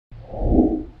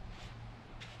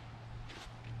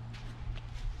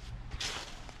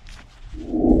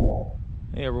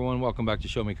Hey everyone, welcome back to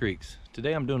Show Me Creeks.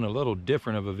 Today I'm doing a little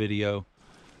different of a video,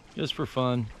 just for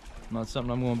fun. Not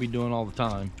something I'm going to be doing all the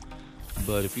time.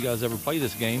 But if you guys ever play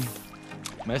this game,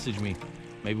 message me.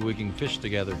 Maybe we can fish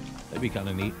together. That'd be kind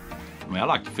of neat. I mean, I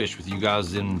like to fish with you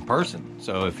guys in person.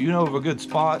 So if you know of a good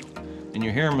spot and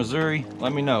you're here in Missouri,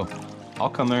 let me know. I'll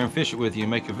come there and fish it with you and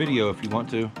make a video if you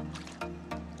want to.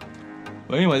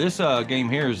 But anyway, this game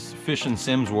here is Fishing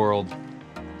Sims World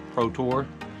Pro Tour.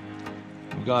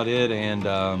 We got it, and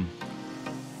I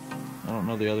don't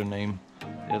know the other name,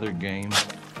 the other game.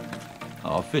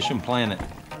 Fishing Planet.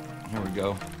 Here we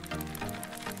go.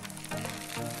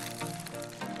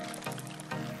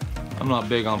 I'm not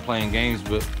big on playing games,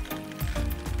 but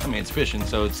I mean, it's fishing,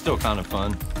 so it's still kind of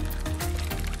fun.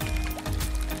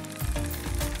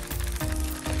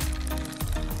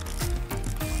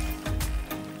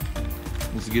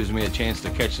 This gives me a chance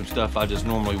to catch some stuff I just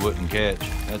normally wouldn't catch,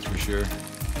 that's for sure.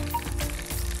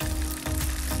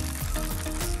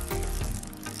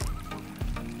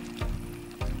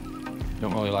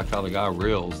 Don't really like how the guy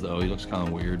reels though. He looks kind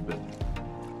of weird, but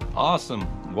awesome.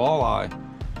 Walleye.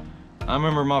 I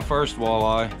remember my first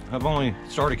walleye. I've only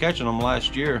started catching them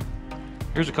last year.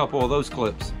 Here's a couple of those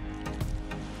clips.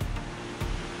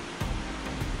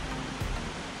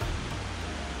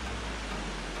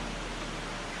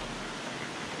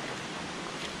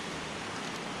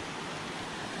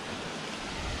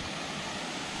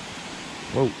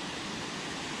 Whoa.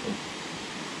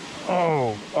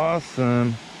 Oh, awesome.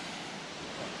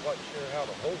 Not quite sure how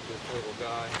to hold this little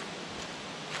guy.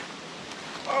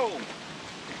 Oh!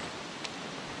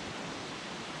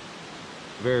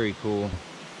 Very cool.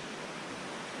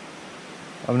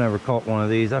 I've never caught one of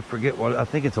these. I forget what, I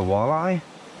think it's a walleye.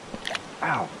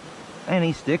 Ow! And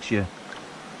he sticks you.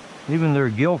 Even their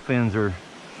gill fins are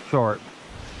sharp.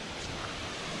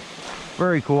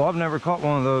 Very cool. I've never caught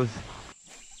one of those.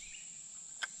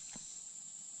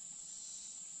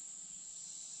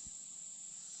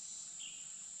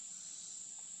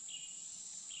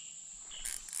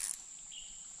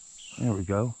 There we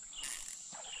go.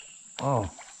 Oh.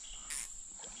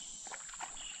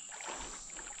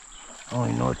 I don't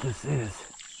even know what this is.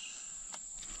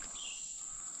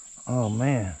 Oh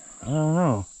man, I don't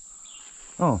know.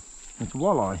 Oh, it's a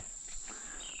walleye.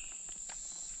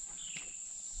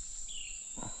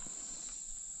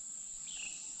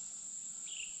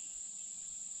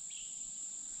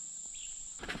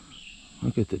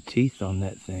 Look at the teeth on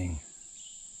that thing.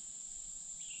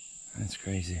 That's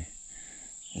crazy.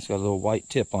 It's got a little white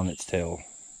tip on its tail.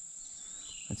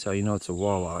 That's how you know it's a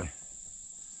walleye.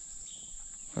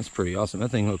 That's pretty awesome.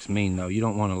 That thing looks mean though. You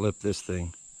don't want to lip this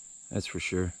thing. That's for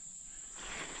sure.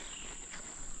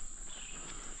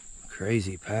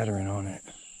 Crazy pattern on it.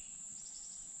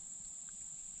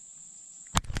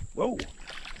 Whoa.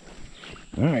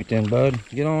 All right then, bud.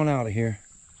 Get on out of here.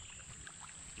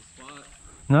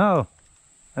 No.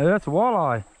 Hey, that's a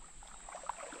walleye.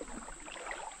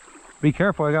 Be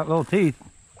careful, I got little teeth.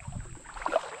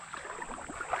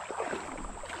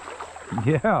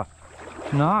 Yeah,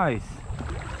 nice.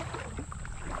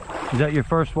 Is that your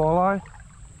first walleye?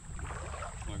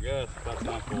 I guess that's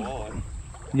not a walleye.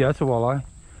 Yeah, it's a walleye.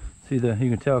 See, you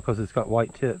can tell because it's got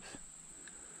white tips.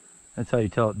 That's how you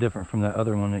tell it different from that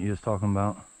other one that you was talking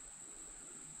about.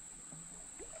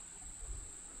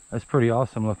 That's pretty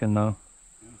awesome looking though.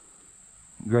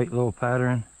 Yeah. Great little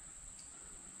pattern.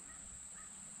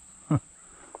 Huh.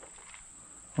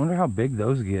 Wonder how big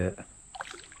those get.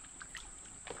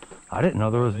 I didn't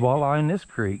know there was walleye in this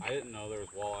creek. I didn't know there was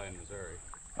walleye in Missouri.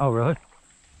 Oh, really?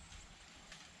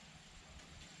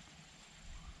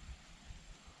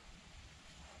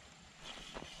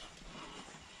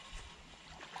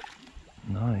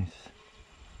 Nice.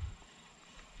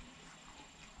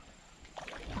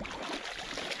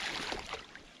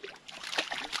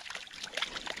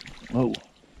 Oh.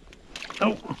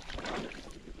 Oh.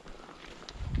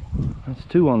 That's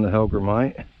two on the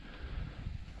Helgermite.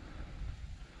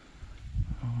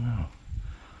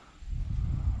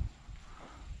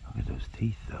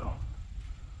 Teeth though.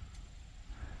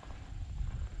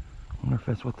 I wonder if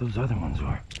that's what those other ones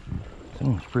are. This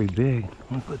one's pretty big.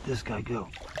 Let's let this guy go.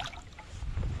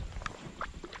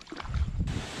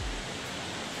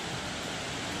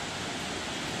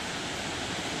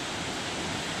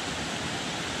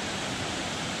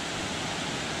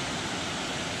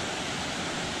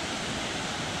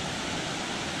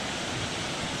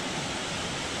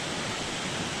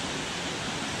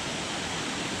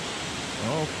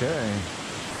 Okay,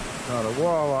 got a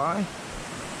walleye.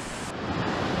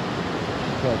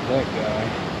 Got that guy.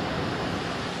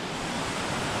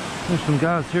 There's some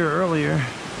guys here earlier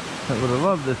that would have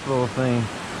loved this little thing.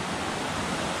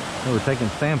 They were taking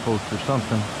samples for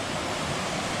something.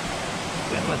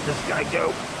 Then let this guy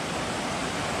go.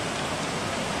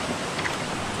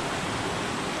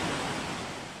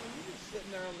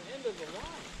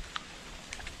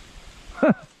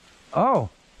 Oh,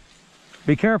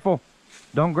 be careful.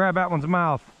 Don't grab that one's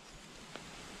mouth.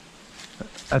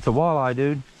 That's a walleye,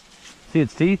 dude. See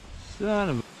its teeth? Son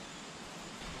of a...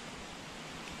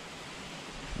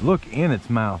 Look in its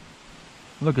mouth.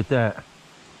 Look at that.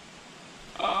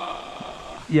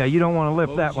 Yeah, you don't want to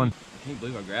lift that one. I can't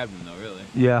believe I grabbed him though, really.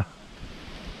 Yeah.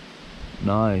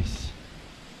 Nice.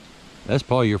 That's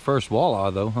probably your first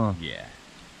walleye though, huh? Yeah.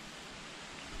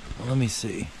 Well, let me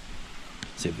see.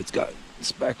 See if it's got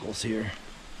speckles here.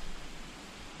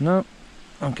 No.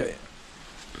 Okay.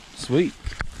 Sweet.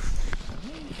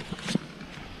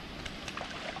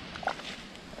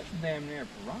 That's damn near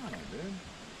piranha,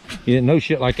 dude. You didn't know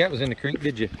shit like that was in the creek,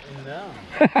 did you? No.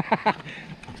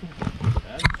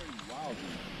 That's pretty wild.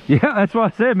 Yeah, that's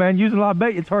what I said, man. Using a lot of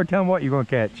bait, it's hard telling what you're going to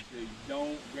catch. Dude,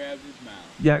 don't grab his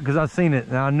mouth. Yeah, because I've seen it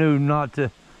and I knew not to,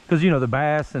 because you know the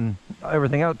bass and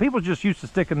everything else. People just used to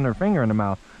sticking their finger in the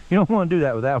mouth. You don't want to do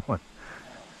that with that one.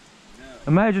 No.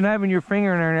 Imagine having your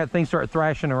finger in there and that thing start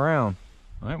thrashing around.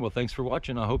 All right, well, thanks for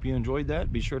watching. I hope you enjoyed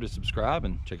that. Be sure to subscribe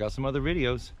and check out some other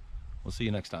videos. We'll see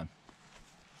you next time.